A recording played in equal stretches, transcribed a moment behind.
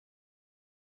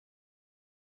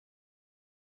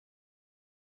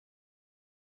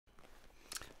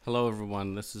Hello,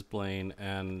 everyone. This is Blaine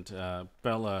and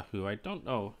Bella, who I don't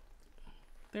know.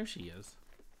 There she is.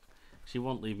 She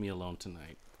won't leave me alone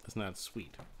tonight. Isn't that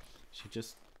sweet? She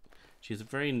just, she's a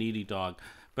very needy dog.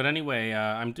 But anyway,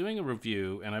 I'm doing a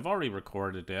review, and I've already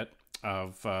recorded it,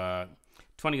 of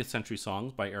 20th Century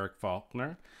Songs by Eric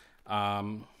Faulkner.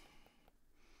 Um,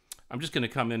 I'm just going to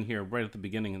come in here right at the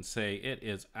beginning and say it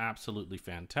is absolutely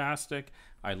fantastic.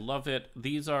 I love it.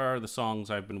 These are the songs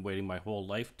I've been waiting my whole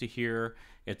life to hear.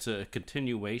 It's a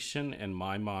continuation, in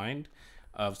my mind,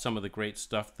 of some of the great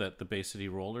stuff that the Bay City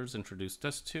Rollers introduced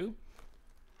us to.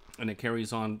 And it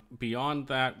carries on beyond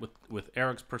that with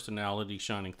Eric's personality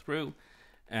shining through.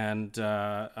 And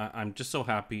I'm just so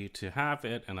happy to have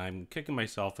it, and I'm kicking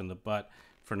myself in the butt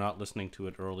for not listening to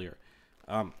it earlier.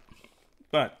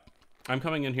 But I'm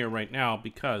coming in here right now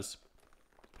because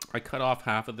I cut off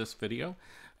half of this video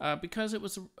because it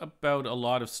was about a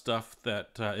lot of stuff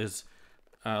that is,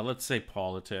 let's say,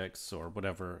 politics or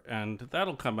whatever, and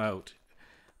that'll come out,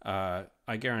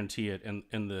 I guarantee it,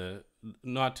 in the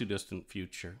not too distant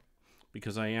future,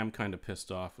 because I am kind of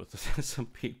pissed off with some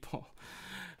people.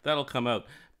 That'll come out.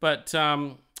 But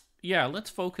yeah, let's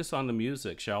focus on the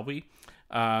music, shall we?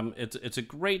 It's a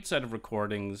great set of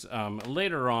recordings.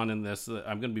 Later on in this,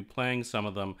 I'm going to be playing some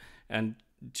of them, and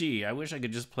gee, I wish I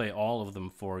could just play all of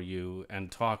them for you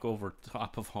and talk over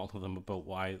top of all of them about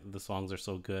why the songs are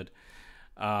so good.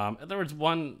 There was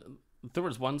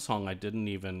one song I didn't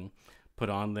even put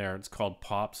on there. It's called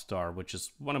Pop Star, which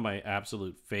is one of my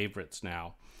absolute favorites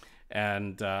now.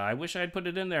 And I wish I'd put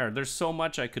it in there. There's so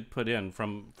much I could put in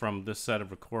from this set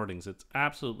of recordings. It's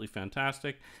absolutely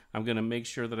fantastic. I'm going to make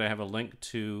sure that I have a link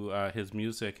to his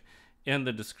music in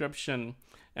the description,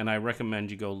 and I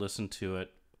recommend you go listen to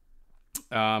it.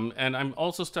 And I'm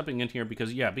also stepping in here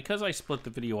because I split the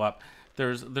video up.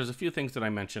 There's a few things that I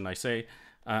mentioned. I say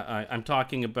I'm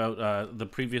talking about the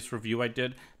previous review I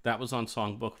did. That was on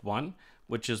Songbook 1,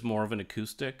 which is more of an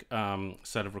acoustic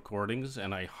set of recordings,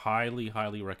 and I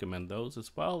highly recommend those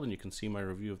as well, and you can see my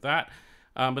review of that.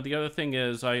 But the other thing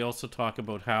is I also talk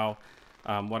about how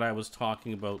what I was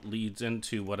talking about leads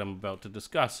into what I'm about to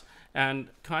discuss. And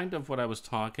kind of what I was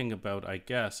talking about, I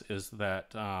guess, is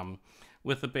that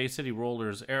with the Bay City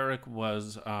Rollers, Eric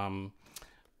was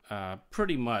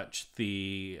pretty much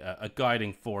a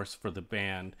guiding force for the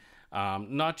band,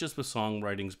 not just with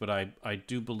songwritings, but I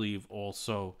do believe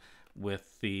also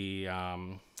with the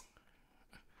how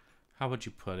would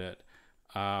you put it,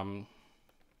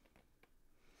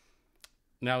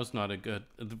 now's not a good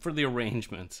for the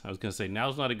arrangements. I was going to say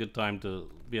now's not a good time to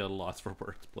be at a loss for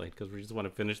words, Blade, because we just want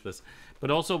to finish this.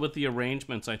 But also with the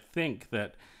arrangements, I think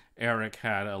that Eric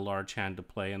had a large hand to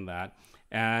play in that,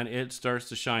 and it starts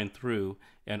to shine through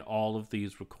in all of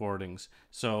these recordings.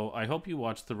 So I hope you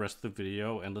watch the rest of the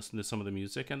video and listen to some of the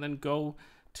music, and then go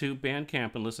to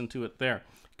Bandcamp and listen to it there.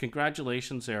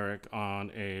 Congratulations, Eric, on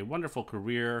a wonderful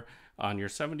career, on your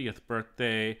 70th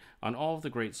birthday, on all of the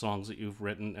great songs that you've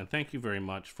written, and thank you very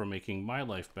much for making my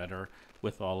life better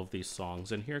with all of these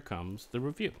songs. And here comes the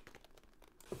review.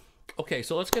 Okay,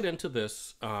 so let's get into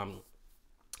this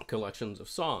collections of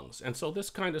songs. And so this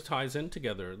kind of ties in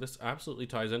together. This absolutely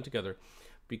ties in together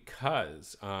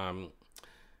because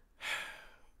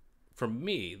for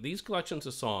me, this collection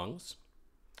of songs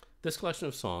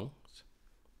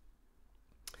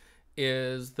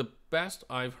is the best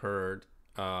I've heard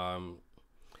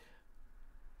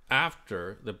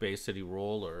after the Bay City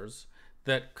Rollers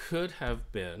that could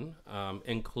have been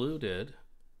included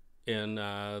in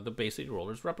the Bay City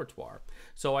Rollers repertoire.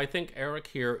 So I think Eric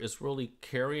here is really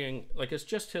carrying, like, it's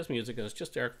just his music and it's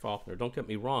just Eric Faulkner, don't get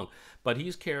me wrong, but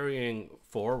he's carrying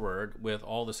forward with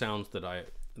all the sounds that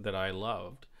I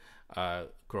loved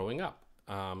growing up.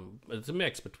 It's a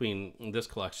mix between this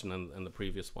collection and the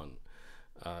previous one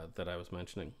that I was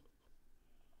mentioning.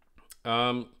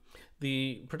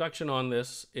 The production on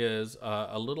this is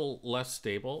a little less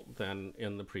stable than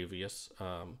in the previous.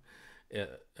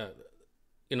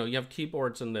 You know, you have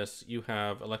keyboards in this, you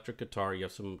have electric guitar, you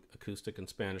have some acoustic and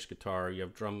Spanish guitar, you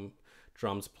have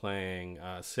drums playing,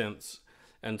 synths,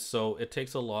 and so it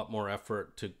takes a lot more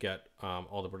effort to get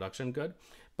all the production good.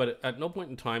 But at no point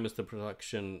in time is the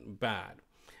production bad.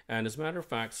 And as a matter of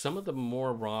fact, some of the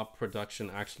more raw production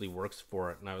actually works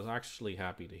for it, and I was actually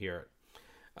happy to hear it.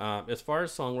 As far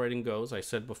as songwriting goes, I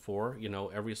said before, you know,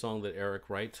 every song that Eric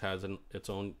writes has its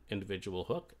own individual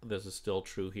hook. This is still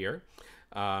true here.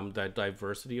 That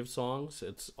diversity of songs,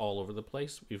 it's all over the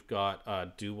place. We've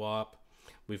got doo-wop,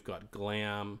 we've got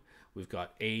glam, we've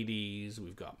got 80s,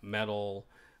 we've got metal.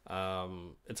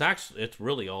 It's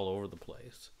really all over the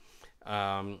place.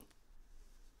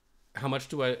 how much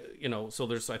do I, so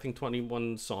there's, I think,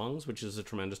 21 songs, which is a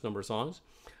tremendous number of songs.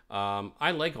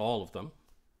 I like all of them.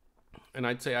 And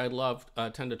I'd say I loved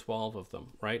 10 to 12 of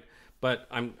them, right? But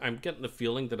I'm getting the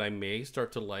feeling that I may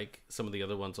start to like some of the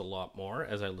other ones a lot more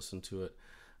as I listen to it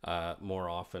more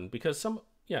often. Because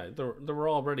there were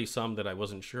already some that I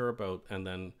wasn't sure about. And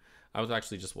then I was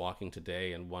actually just walking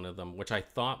today, and one of them, which I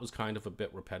thought was kind of a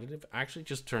bit repetitive, actually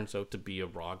just turns out to be a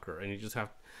rocker. And you just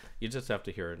have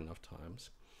to hear it enough times.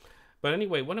 But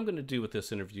anyway, what I'm going to do with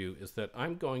this interview is that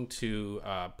I'm going to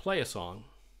play a song.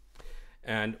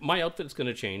 And my outfit's going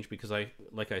to change because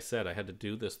like I said, I had to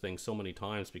do this thing so many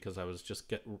times because I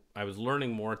was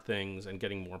learning more things and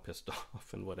getting more pissed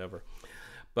off and whatever.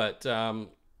 But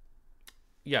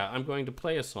yeah, I'm going to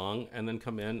play a song and then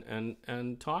come in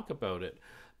and talk about it.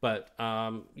 But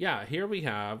yeah, here we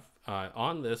have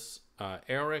on this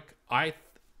Eric.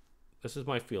 This is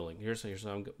my feeling. Here's what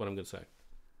I'm going to say.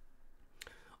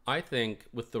 I think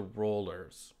with the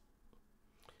Rollers,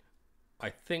 I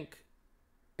think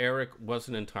Eric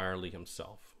wasn't entirely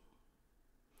himself.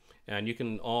 And you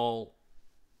can all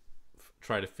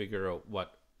try to figure out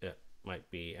what it might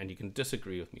be, and you can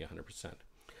disagree with me 100%.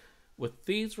 With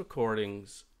these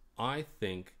recordings, I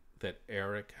think that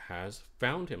Eric has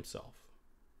found himself.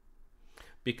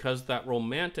 Because that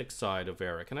romantic side of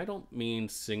Eric, and I don't mean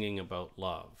singing about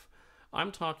love,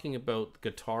 I'm talking about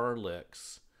guitar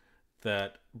licks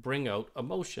that bring out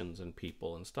emotions in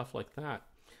people and stuff like that.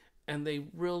 And they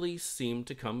really seem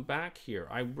to come back here.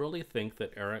 I really think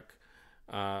that Eric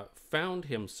found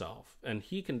himself, and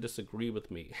he can disagree with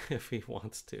me if he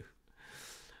wants to.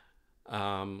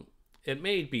 It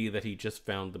may be that he just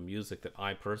found the music that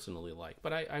I personally like,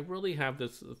 but I really have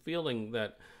this feeling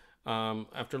that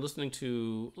after listening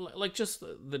to, like, just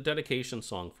the dedication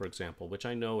song, for example, which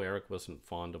I know Eric wasn't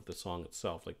fond of the song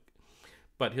itself,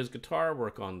 but his guitar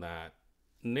work on that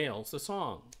nails the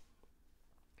song.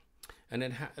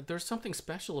 And there's something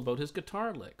special about his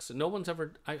guitar licks. No one's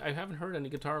ever, I haven't heard any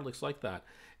guitar licks like that.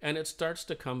 And it starts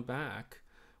to come back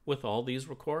with all these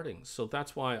recordings. So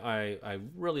that's why I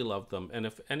really love them. And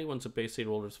if anyone's a Bay State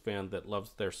Rollers fan that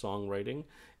loves their songwriting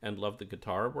and love the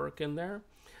guitar work in there,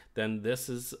 then this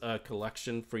is a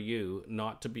collection for you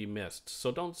not to be missed.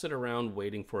 So don't sit around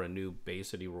waiting for a new Bay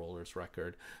City Rollers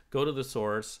record. Go to the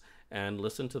source and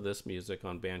listen to this music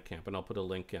on Bandcamp, and I'll put a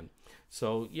link in.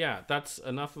 So yeah, that's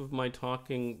enough of my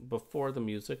talking before the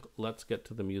music. Let's get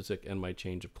to the music and my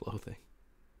change of clothing.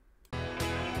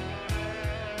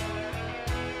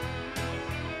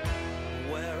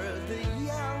 Where are the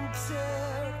young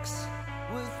Turks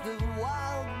with the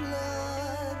wild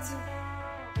blood?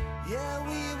 Yeah,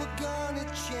 we were gonna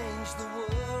change the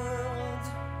world.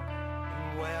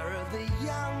 And where are the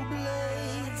young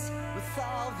blades with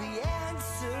all the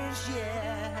answers?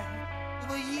 Yeah,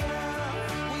 we were young,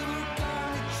 we were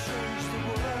gonna change the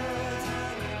world.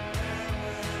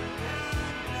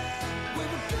 We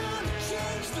were gonna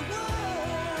change the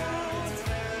world.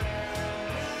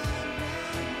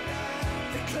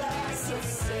 The class of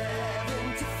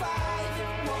 75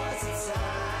 was the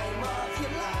time of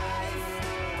your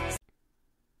life.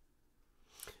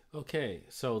 Okay,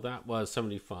 so that was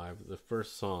 75, the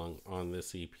first song on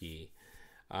this EP.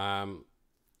 And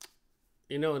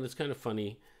it's kind of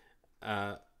funny.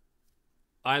 I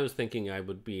was thinking I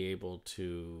would be able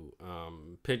to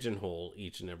pigeonhole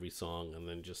each and every song and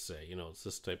then just say, it's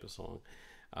this type of song.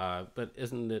 But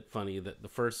isn't it funny that the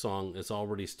first song has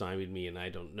already stymied me and I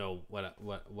don't know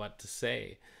what to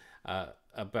say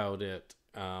about it.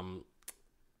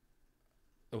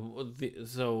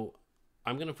 So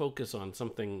I'm going to focus on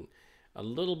something a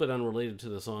little bit unrelated to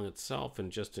the song itself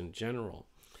and just in general,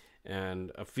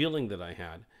 and a feeling that I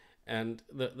had. And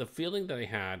the feeling that I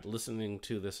had listening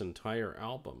to this entire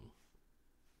album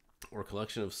or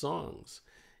collection of songs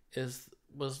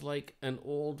was like an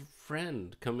old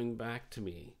friend coming back to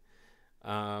me.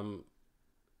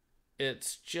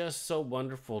 It's just so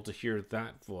wonderful to hear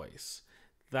that voice,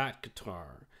 that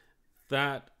guitar,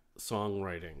 that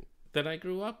songwriting that I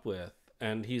grew up with.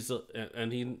 And he's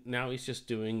just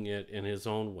doing it in his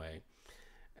own way.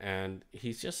 And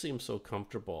he just seems so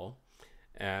comfortable.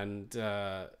 And,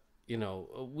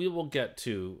 we will get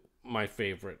to my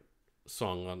favorite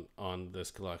song on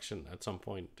this collection at some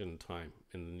point in time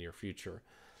in the near future.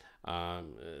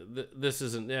 This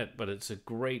isn't it, but it's a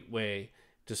great way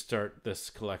to start this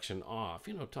collection off.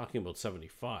 Talking about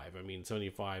 75. I mean,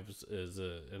 75 is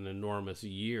an enormous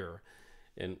year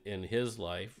in his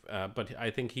life. But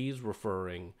I think he's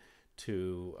referring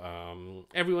to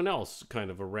everyone else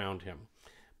kind of around him.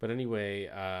 But anyway,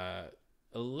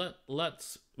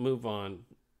 let's move on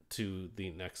to the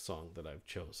next song that I've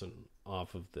chosen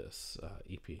off of this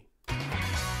EP. She's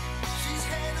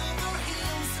head over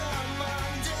heels on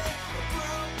Monday, a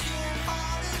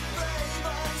broken-hearted babe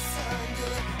on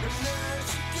Sunday, and there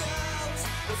she goes,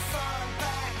 the far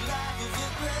back life of a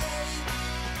babe.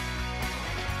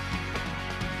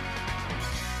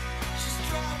 She's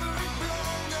strawberry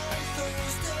blonde on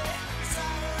Thursday,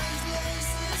 Saturday's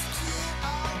laces, kid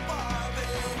on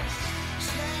Barbie.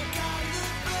 She ain't got the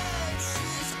bed,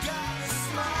 she's got a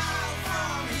smile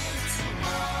from here to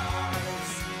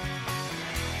Mars.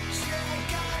 She ain't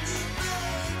got the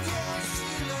bed, yeah, she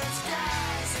loves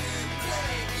guys who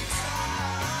play guitars.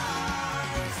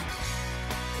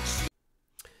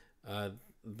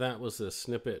 That was a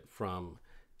snippet from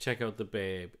Check Out the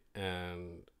Babe,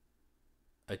 and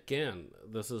again,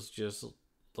 this is just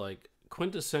like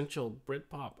quintessential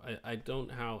Britpop. I don't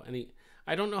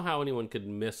know how anyone could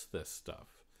miss this stuff.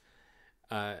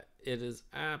 It is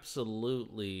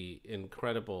absolutely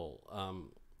incredible.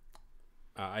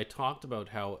 I talked about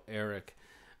how Eric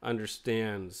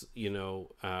understands,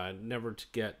 never to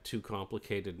get too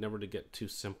complicated, never to get too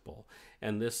simple,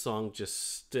 and this song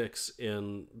just sticks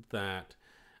in that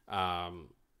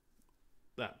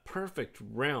that perfect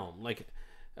realm. Like,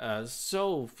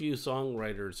 so few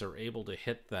songwriters are able to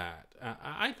hit that.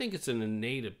 I think it's an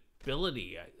innate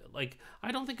ability.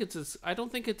 I don't think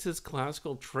it's his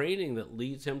classical training that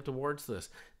leads him towards this.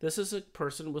 This is a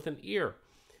person with an ear,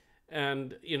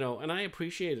 and and I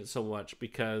appreciate it so much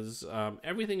because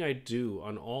everything I do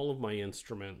on all of my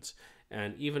instruments,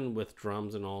 and even with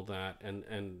drums and all that,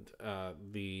 and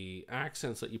the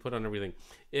accents that you put on everything,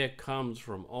 it comes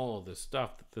from all of this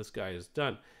stuff that this guy has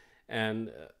done.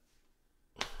 And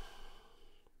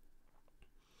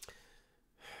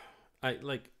I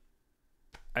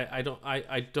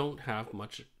don't have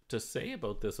much to say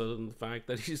about this other than the fact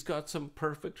that he's got some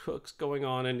perfect hooks going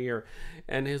on in here,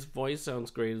 and his voice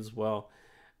sounds great as well.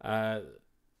 That's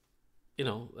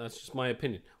just my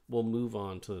opinion. We'll move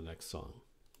on to the next song.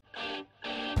 I'm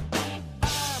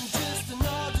just an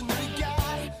ordinary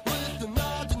guy with an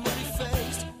ordinary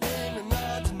face in an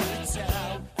ordinary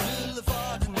town full of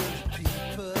ordinary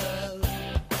people.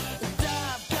 And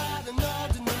I've got an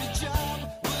ordinary job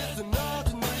with an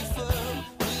ordinary firm.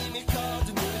 We make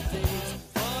ordinary things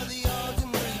for the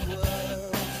ordinary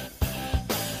world.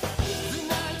 The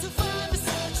 9 to 5 is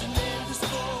such an endless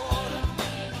sport.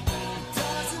 It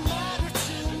doesn't matter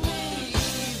to me.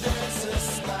 There's a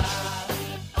smile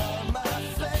on my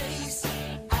face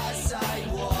as I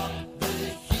walk the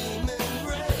human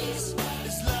race.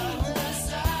 As long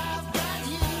as I've got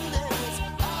you, then it's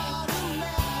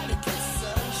automatic as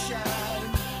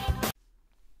sunshine.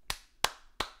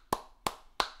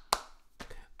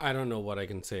 I don't know what I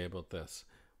can say about this.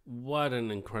 What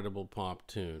an incredible pop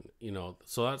tune.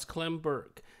 So that's Clem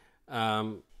Burke.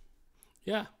 From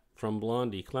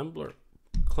Blondie.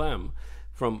 Clem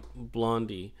from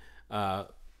Blondie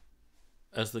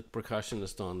as the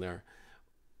percussionist on there.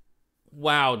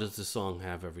 Wow, does this song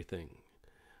have everything.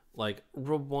 Like,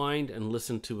 rewind and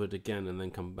listen to it again and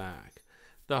then come back.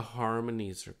 The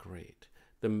harmonies are great.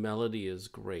 The melody is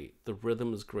great. The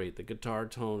rhythm is great. The guitar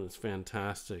tone is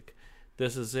fantastic.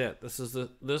 This is it.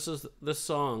 This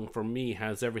song for me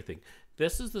has everything.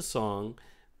 This is the song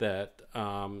that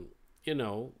all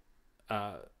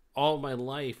my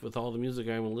life, with all the music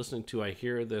I've been listening to, I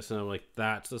hear this and I'm like,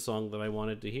 that's the song that I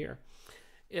wanted to hear.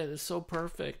 It is so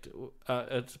perfect.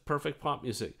 It's perfect pop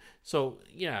music. So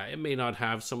yeah, it may not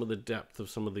have some of the depth of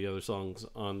some of the other songs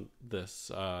on this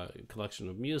collection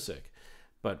of music,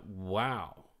 but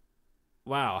wow,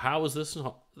 how is this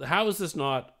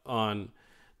not on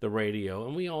the radio?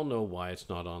 And we all know why it's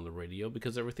not on the radio,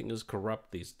 because everything is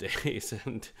corrupt these days.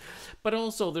 But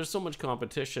also there's so much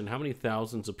competition. How many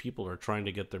thousands of people are trying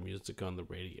to get their music on the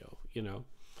radio?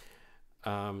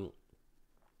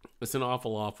 It's an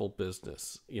awful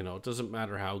business. It doesn't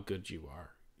matter how good you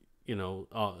are.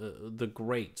 The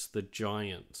greats, the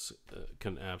giants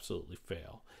can absolutely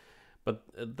fail, but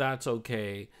that's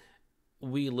okay.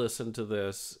 We listen to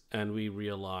this and we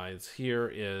realize here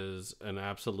is an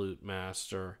absolute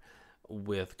master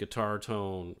with guitar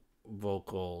tone,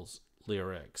 vocals,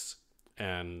 lyrics,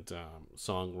 and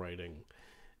songwriting.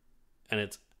 And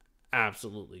it's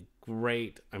absolutely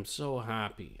great. I'm so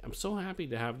happy. I'm so happy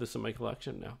to have this in my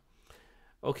collection now.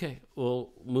 Okay,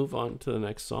 we'll move on to the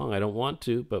next song. I don't want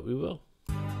to, but we will.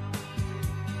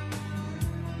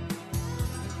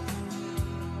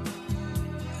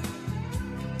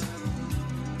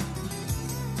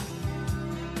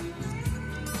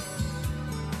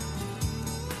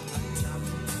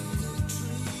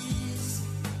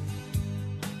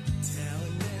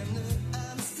 Telling them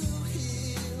that I'm still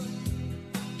here.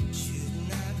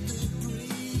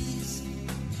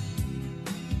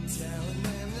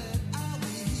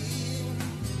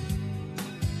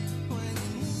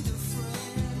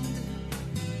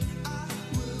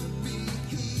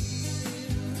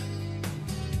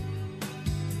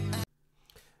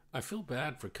 I feel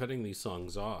bad for cutting these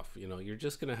songs off. You know, you're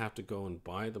just going to have to go and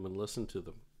buy them and listen to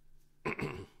them.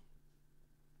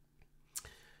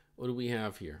 What do we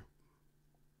have here?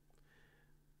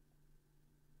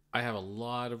 I have a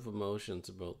lot of emotions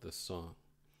about this song.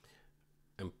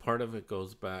 And part of it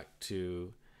goes back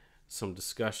to some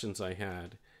discussions I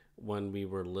had when we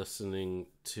were listening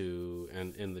to,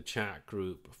 and in the chat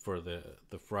group for the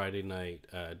Friday night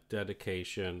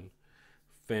dedication,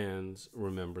 fans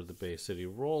remember the Bay City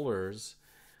Rollers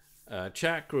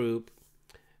chat group.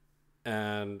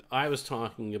 And I was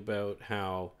talking about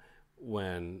how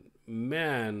when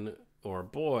men or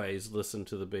boys listen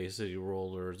to the Bay City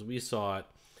Rollers, we saw it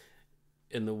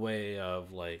in the way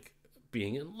of like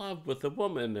being in love with a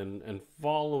woman and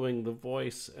following the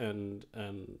voice and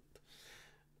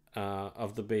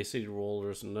of the Bay City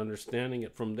Rollers and understanding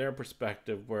it from their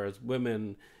perspective, whereas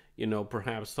women, you know,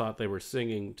 perhaps thought they were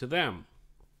singing to them.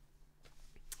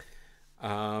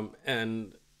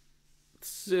 And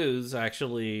Suze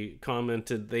actually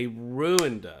commented, they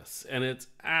ruined us. And it's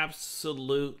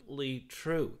absolutely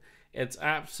true. It's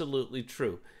absolutely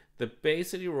true. The Bay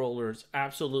City Rollers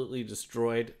absolutely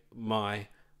destroyed my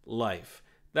life.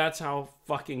 That's how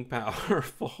fucking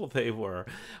powerful they were,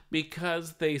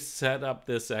 because they set up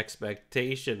this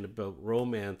expectation about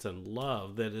romance and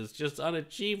love that is just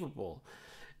unachievable.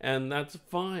 And that's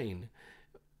fine.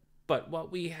 But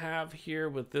what we have here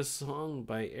with this song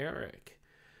by Eric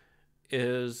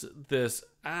is this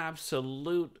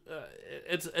absolute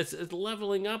it's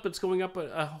leveling up. It's going up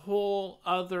a whole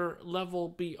other level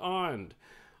beyond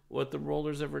what the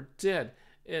Rollers ever did.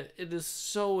 It is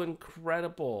so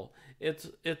incredible.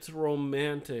 It's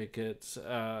romantic. It's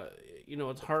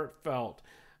it's heartfelt.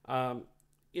 We're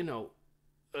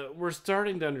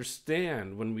starting to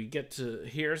understand when we get to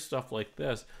hear stuff like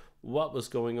this what was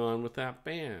going on with that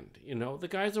band. You know, the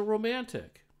guy's a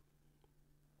romantic.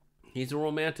 He's a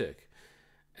romantic.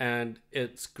 And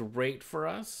it's great for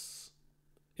us.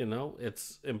 You know,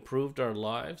 it's improved our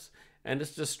lives. And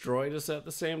it's destroyed us at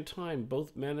the same time,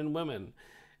 both men and women.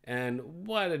 And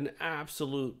what an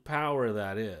absolute power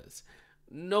that is.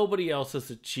 Nobody else has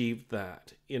achieved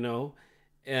that, you know.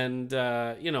 And,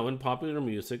 in popular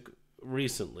music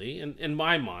recently, and in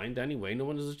my mind anyway, no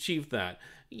one has achieved that.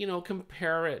 You know,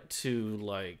 compare it to,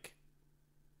 like,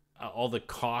 all the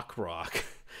cock rock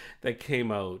that came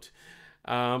out.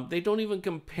 They don't even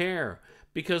compare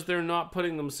because they're not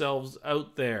putting themselves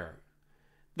out there.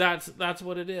 That's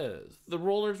what it is. The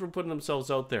Rollers were putting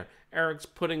themselves out there. Eric's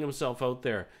putting himself out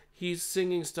there. He's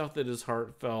singing stuff that is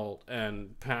heartfelt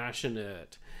and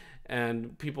passionate,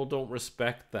 and people don't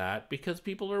respect that because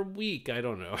people are weak. I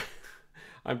don't know.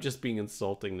 I'm just being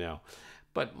insulting now.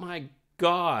 But my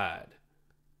God,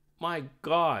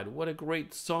 what a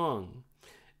great song.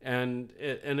 And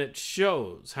it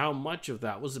shows how much of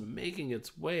that was making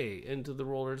its way into the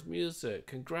Rollers' music.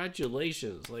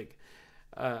 Congratulations. Like,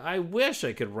 I wish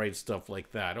I could write stuff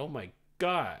like that. Oh my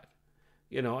God.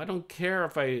 You know, I don't care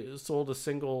if I sold a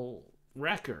single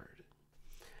record.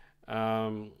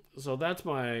 So that's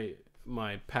my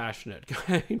passionate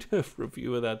kind of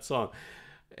review of that song.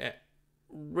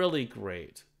 Really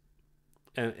great.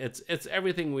 And it's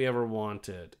everything we ever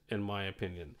wanted, in my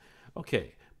opinion.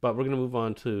 Okay, but we're going to move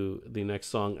on to the next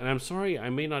song. And I'm sorry, I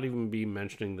may not even be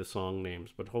mentioning the song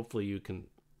names, but hopefully you can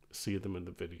see them in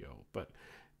the video. But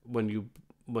when you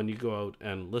go out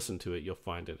and listen to it, you'll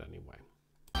find it anyway.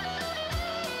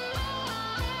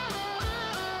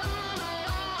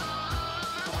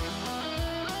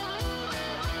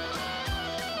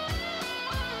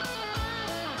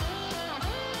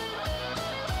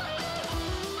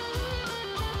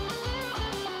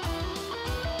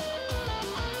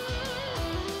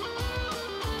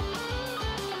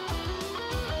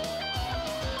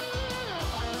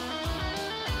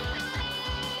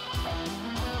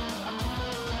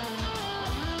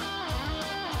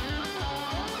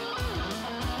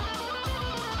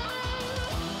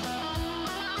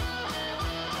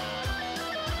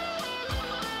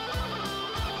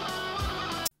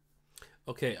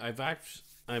 Okay,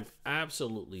 I've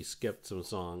absolutely skipped some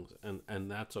songs,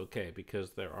 and that's okay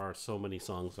because there are so many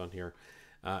songs on here,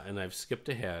 and I've skipped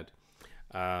ahead.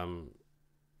 But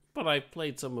I've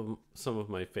played some of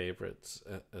my favorites,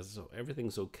 so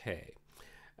everything's okay.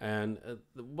 And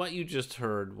what you just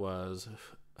heard was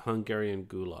Hungarian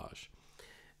Goulash,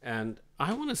 and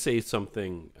I want to say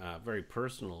something very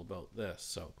personal about this.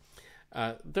 So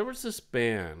there was this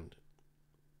band,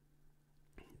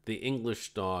 the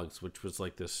English Dogs, which was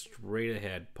like this straight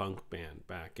ahead punk band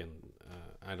back in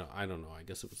I don't know, I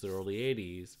guess it was the early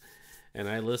 80s, and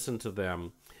I listened to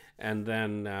them, and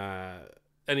then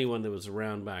anyone that was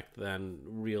around back then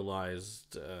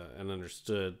realized and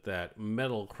understood that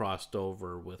metal crossed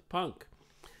over with punk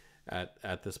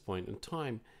at this point in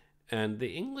time. And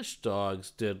the English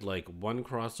Dogs did like one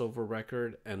crossover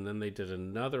record, and then they did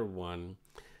another one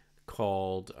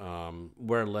called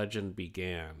Where Legend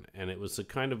Began. And it was a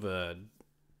kind of a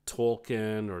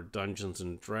Tolkien or Dungeons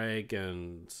and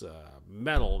Dragons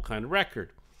metal kind of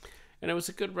record. And it was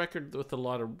a good record with a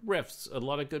lot of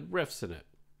good riffs in it.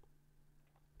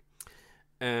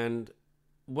 And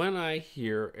when I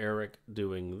hear Eric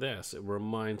doing this, it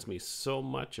reminds me so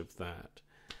much of that.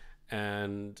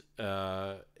 And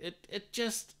it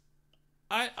just,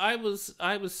 I was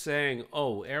saying,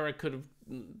 oh, Eric could have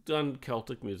done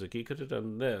Celtic music. He could have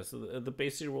done this. The Bay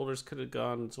City Rollers could have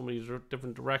gone in so many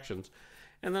different directions.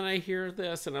 And then I hear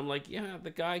this, and I'm like, yeah,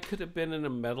 the guy could have been in a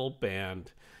metal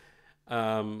band,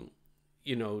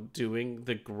 you know, doing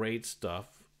the great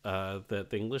stuff that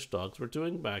the English Dogs were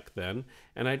doing back then.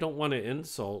 And I don't want to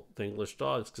insult the English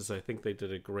Dogs, because I think they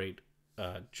did a great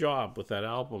job with that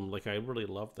album. Like, I really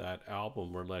love that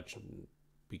album, Where Legend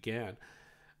Began.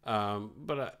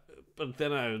 But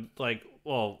then I was like,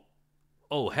 well,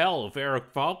 oh hell, if Eric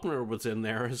Faulkner was in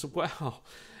there as well,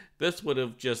 this would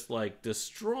have just like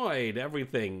destroyed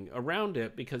everything around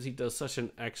it, because he does such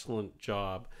an excellent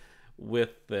job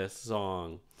with this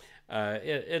song.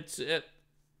 It's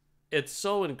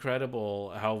so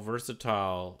incredible how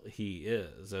versatile he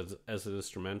is as an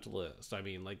instrumentalist. I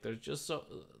mean, like, there's just so...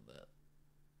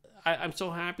 I'm so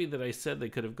happy that I said they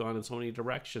could have gone in so many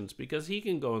directions, because he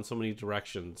can go in so many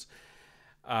directions.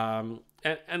 And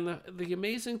the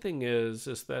amazing thing is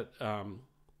that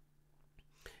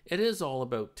it is all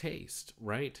about taste,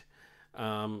 right?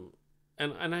 And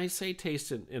I say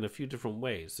taste in a few different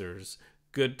ways. There's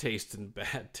good taste and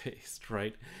bad taste,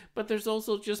 right? But there's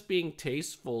also just being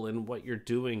tasteful in what you're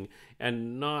doing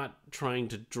and not trying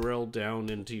to drill down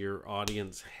into your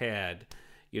audience head,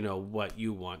 you know, what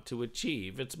you want to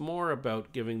achieve. It's more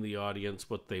about giving the audience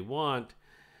what they want.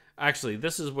 Actually,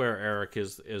 this is where Eric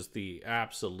is the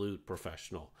absolute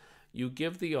professional. You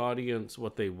give the audience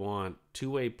what they want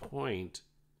to a point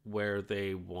where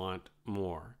they want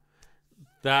more.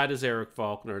 That is Eric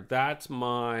Faulkner. That's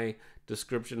my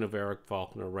description of Eric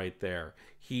Faulkner right there.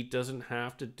 He doesn't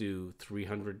have to do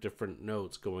 300 different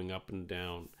notes going up and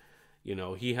down. You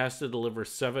know, he has to deliver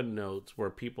 7 notes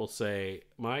where people say,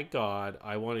 my God,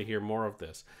 I want to hear more of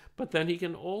this. But then he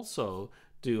can also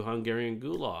do Hungarian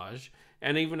Goulash.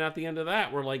 And even at the end of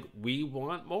that, we're like, we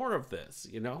want more of this,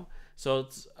 you know? So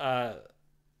it's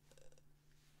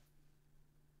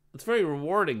very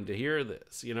rewarding to hear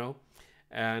this, you know?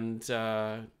 And,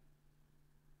 well,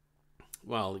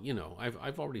 you know,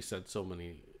 I've already said so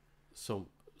many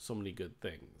good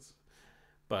things.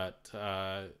 But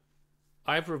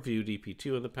I've reviewed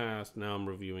EP2 in the past. Now I'm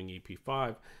reviewing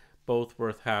EP5. Both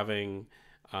worth having.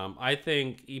 I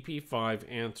think EP5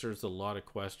 answers a lot of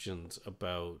questions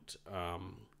about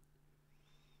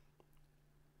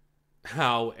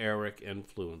how Eric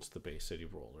influenced the Bay City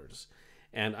Rollers.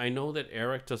 And I know that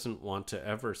Eric doesn't want to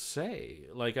ever say,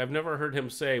 like, I've never heard him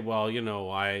say, well, you know,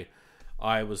 I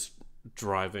was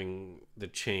driving the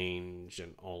change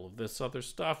and all of this other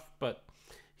stuff, but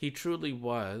he truly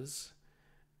was.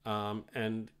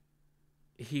 And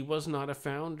he was not a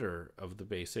founder of the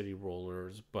Bay City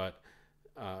Rollers, but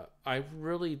I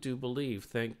really do believe,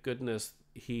 thank goodness,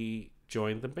 he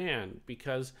joined the band,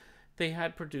 because they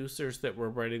had producers that were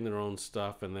writing their own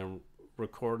stuff and then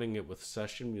recording it with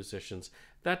session musicians.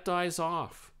 That dies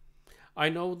off. I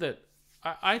know that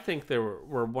I think there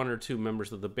were 1 or 2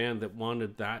 members of the band that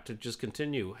wanted that to just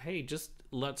continue. Hey, just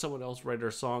let someone else write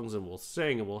our songs and we'll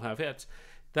sing and we'll have hits.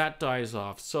 That dies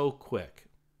off so quick.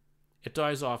 It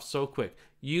dies off so quick.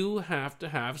 You have to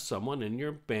have someone in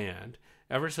your band,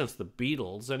 ever since the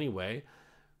Beatles anyway,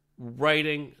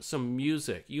 writing some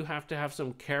music. You have to have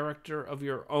some character of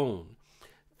your own.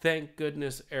 Thank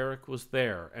goodness Eric was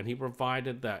there, and he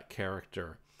provided that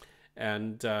character.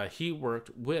 And he worked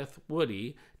with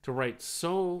Woody to write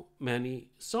so many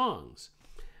songs.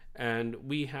 And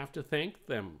we have to thank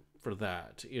them for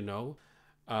that, you know.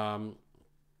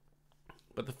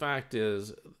 But the fact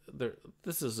is,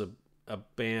 this is a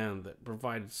band that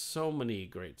provided so many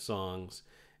great songs.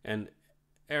 And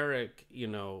Eric, you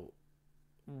know,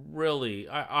 really,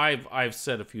 I've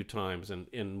said a few times, and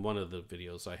in one of the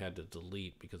videos I had to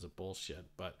delete because of bullshit,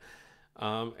 but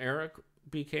Eric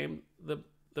became the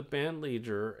band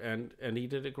leader, and he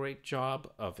did a great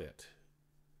job of it.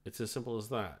 It's as simple as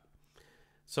that.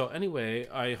 So anyway,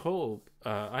 I hope,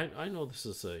 I know this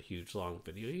is a huge long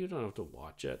video. You don't have to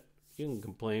watch it. You can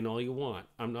complain all you want.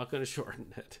 I'm not going to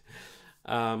shorten it.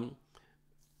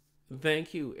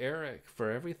 Thank you, Eric,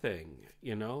 for everything.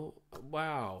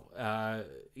 Wow.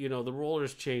 The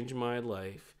Rollers changed my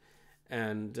life,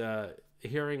 and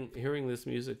hearing this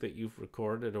music that you've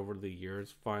recorded over the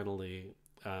years finally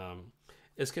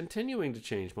is continuing to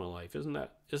change my life. Isn't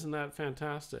that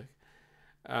fantastic?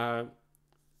 Uh,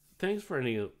 Thanks for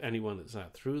anyone that's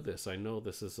not through this. I know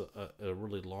this is a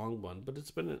really long one, but it's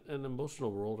been an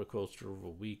emotional roller coaster of a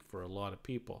week for a lot of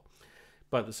people.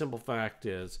 But the simple fact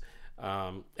is,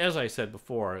 as I said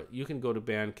before, you can go to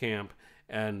Bandcamp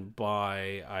and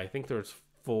buy, I think there's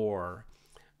 4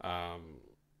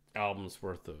 albums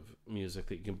worth of music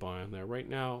that you can buy on there right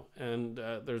now. And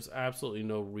there's absolutely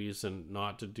no reason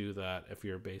not to do that if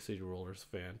you're a Bay City Rollers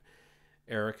fan.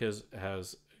 Eric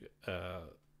has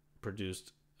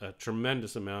produced a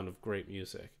tremendous amount of great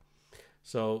music.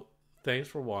 So thanks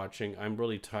for watching. I'm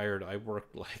really tired. I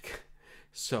worked like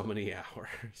so many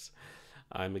hours.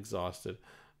 I'm exhausted.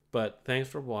 But thanks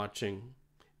for watching,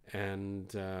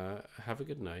 and have a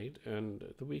good night.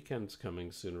 And the weekend's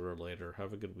coming sooner or later.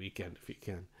 Have a good weekend if you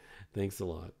can. Thanks a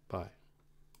lot. Bye.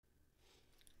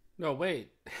 No,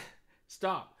 wait.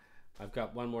 Stop. I've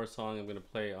got one more song I'm going to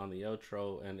play on the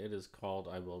outro, and it is called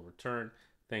I Will Return.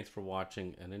 Thanks for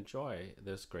watching, and enjoy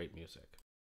this great music.